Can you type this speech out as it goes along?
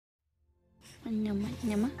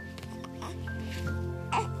Nyama.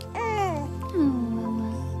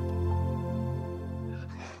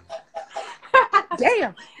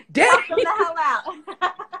 Damn. Knock them the hell out.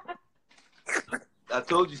 I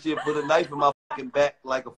told you she'd put a knife in my fucking back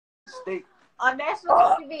like a steak. On national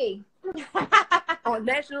TV. On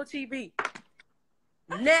national TV.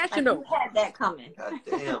 Like National. you had that coming. God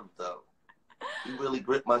damn, though. You really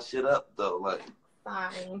gripped my shit up, though. Like,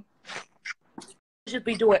 Fine. Should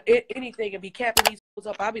be doing anything and be capping these fools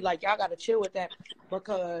up. I'll be like, y'all gotta chill with that,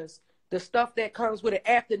 because the stuff that comes with it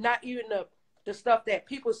after, not even the stuff that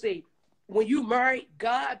people see. When you married,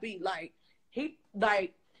 God be like,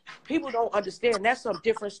 people don't understand. That's some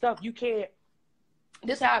different stuff. You can't.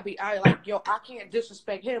 This how I be. I like, yo, I can't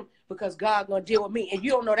disrespect him because God gonna deal with me. And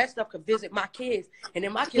you don't know that stuff could visit my kids, and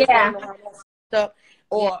then my kids don't know how that stuff.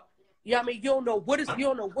 Or you know what I mean? You don't know what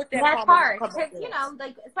that. That's hard because you know,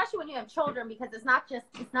 like especially when you have children, because it's not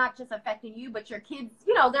just affecting you, but your kids.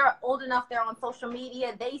 You know, they're old enough. They're on social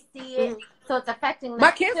media. They see it, so it's affecting them. My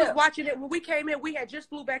kids was watching it when we came in. We had just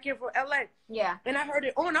flew back in from LA. Yeah. And I heard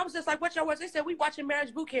it on. I was just like, what y'all was? They said we watching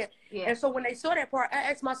Marriage Boot Camp. Yeah. And so when they saw that part, I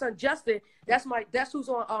asked my son Justin. That's who's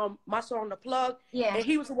on my song The Plug. Yeah. And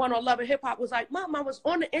he was the one on Love and Hip Hop. Was like, Mom, I was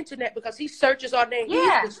on the internet because he searches our name.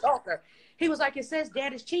 Yeah. He's the stalker. He was like, it says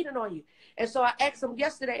Dad is cheating on you. And so I asked him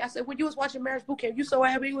yesterday, I said, when you was watching Marriage Boot Camp, you so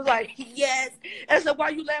happy? He was like, yes. And I said, why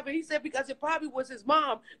are you laughing? He said, because it probably was his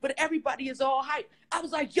mom, but everybody is all hype. I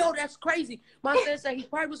was like, yo, that's crazy. My son said he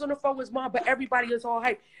probably was on the phone with his mom, but everybody is all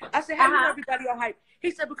hype. I said, how do you know everybody all hype? He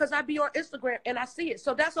said, because I be on Instagram and I see it.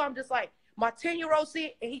 So that's why I'm just like, my 10-year-old see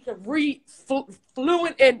it and he can read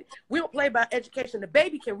fluent, and we don't play about education. The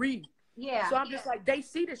baby can read. Yeah. So I'm just like, they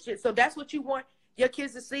see this shit. So that's what you want your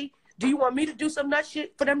kids to see. Do you want me to do some nut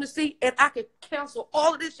shit for them to see? And I could cancel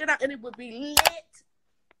all of this shit out and it would be lit.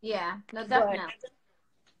 Yeah, no, definitely.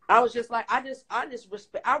 But I was just like, I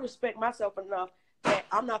respect myself enough that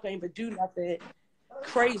I'm not gonna even do nothing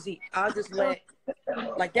crazy. I'll just let,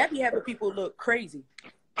 like, that be having people look crazy.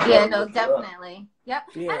 Yeah, no, definitely. Yep.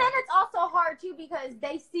 Yeah. And then it's also hard too because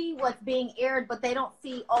they see what's being aired, but they don't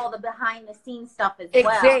see all the behind the scenes stuff as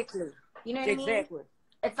well. Exactly. You know what I mean? Exactly.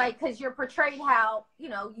 It's like, because you're portrayed how, you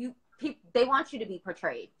know, they want you to be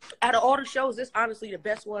portrayed. Out of all the shows, this honestly the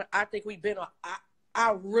best one I think we've been on.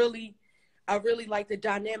 I really like the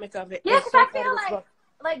dynamic of it. Yeah, because I feel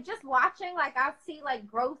like just watching, like I see like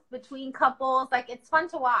growth between couples. Like it's fun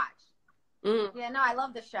to watch. Mm. Yeah, no, I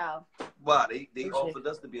love the show. wow, they offered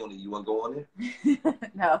us to be on it. You want to go on there?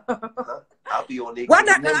 No. Huh? I'll be on there. Why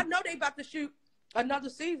not? Because I know they about to shoot another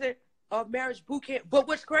season of Marriage Boot Camp. But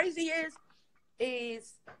what's crazy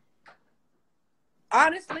is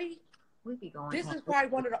honestly, We be going. this is probably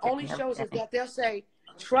one of the only shows is that they'll say,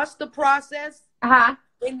 trust the process.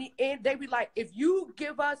 In the end, they be like, if you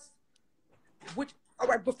give us, all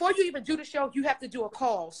right, before you even do the show, you have to do a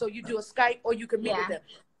call. So you do a Skype or you can meet with them.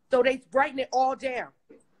 So they writing it all down.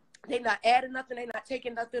 They're not adding nothing. They're not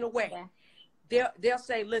taking nothing away. Yeah. They'll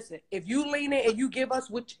say, listen, if you lean in and you give us,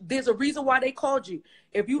 which there's a reason why they called you.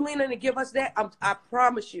 If you lean in and give us that, I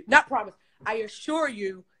promise you, not promise, I assure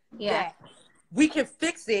you that we can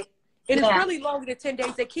fix it. And it's really longer than 10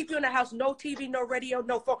 days. They keep you in the house, no TV, no radio,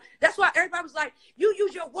 no phone. That's why everybody was like, you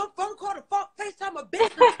use your one phone call to FaceTime a bitch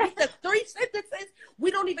to speak the 3 sentences.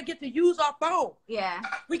 We don't even get to use our phone. Yeah.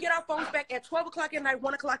 We get our phones back at 12 o'clock at night,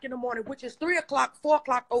 1 o'clock in the morning, which is 3 o'clock, 4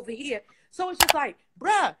 o'clock over here. So it's just like,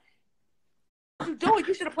 bruh, what you doing?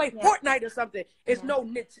 You should have played Fortnite or something. It's no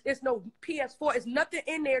PS4. It's nothing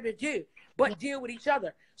in there to do but deal with each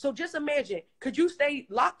other. So just imagine, could you stay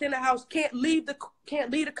locked in the house, can't leave the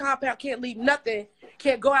compound, can't leave nothing,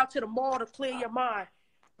 can't go out to the mall to clear your mind.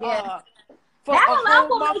 Yeah. For That a alone whole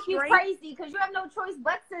will month make you straight? crazy because you have no choice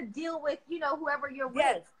but to deal with, you know, whoever you're with.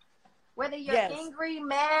 Yes. Whether you're angry,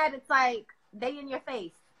 mad, it's like they in your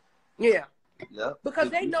face. Yeah. Yeah. Because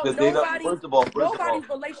they know nobody's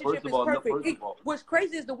relationship is perfect. What's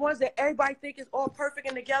crazy is the ones that everybody think is all perfect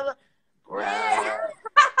and together. Yeah.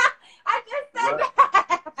 I just said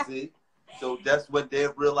that. See? So that's when they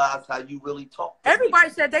realize how you really talk. Everybody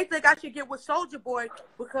said they think I should get with Soulja Boy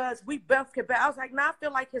because we both can. I was like, nah, I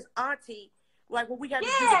feel like his auntie. Like when we had to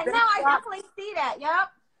do the I definitely see that.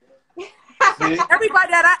 Yep. Everybody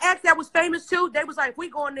that I asked that was famous too, they was like, if we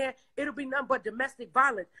go in there, it'll be nothing but domestic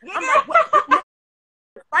violence. Yeah. I'm like, what?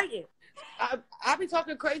 Fighting. I be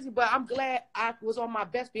talking crazy, but I'm glad I was on my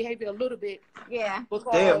best behavior a little bit. Yeah.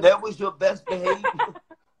 Damn, that was your best behavior.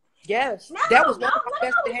 Yes, that was one of my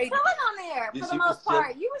best behavior. You was chilling on there for the most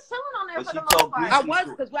part. You was chilling on there for the most part. I was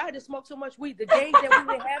because I had to smoke so much weed. The days that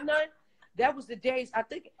we didn't have none, that was the days. I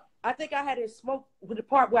think I think I had it smoked with the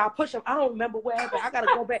part where I push them. I don't remember where, but I gotta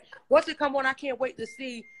go back. Once it come on, I can't wait to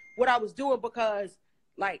see what I was doing because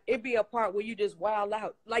like it'd be a part where you just wild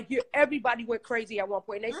out. Like everybody went crazy at one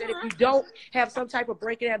point. And they said if you don't have some type of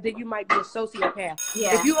breaking down, then you might be a sociopath.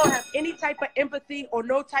 Yeah. If you don't have any type of empathy or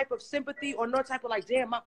no type of sympathy or no type of like,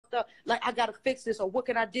 damn, like I gotta fix this or what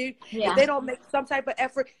can I do? Yeah. If they don't make some type of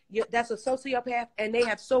effort, that's a sociopath, and they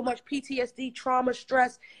have so much PTSD, trauma,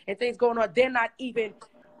 stress, and things going on. They're not even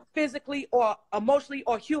physically or emotionally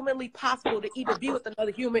or humanly possible to even be with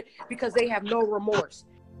another human because they have no remorse.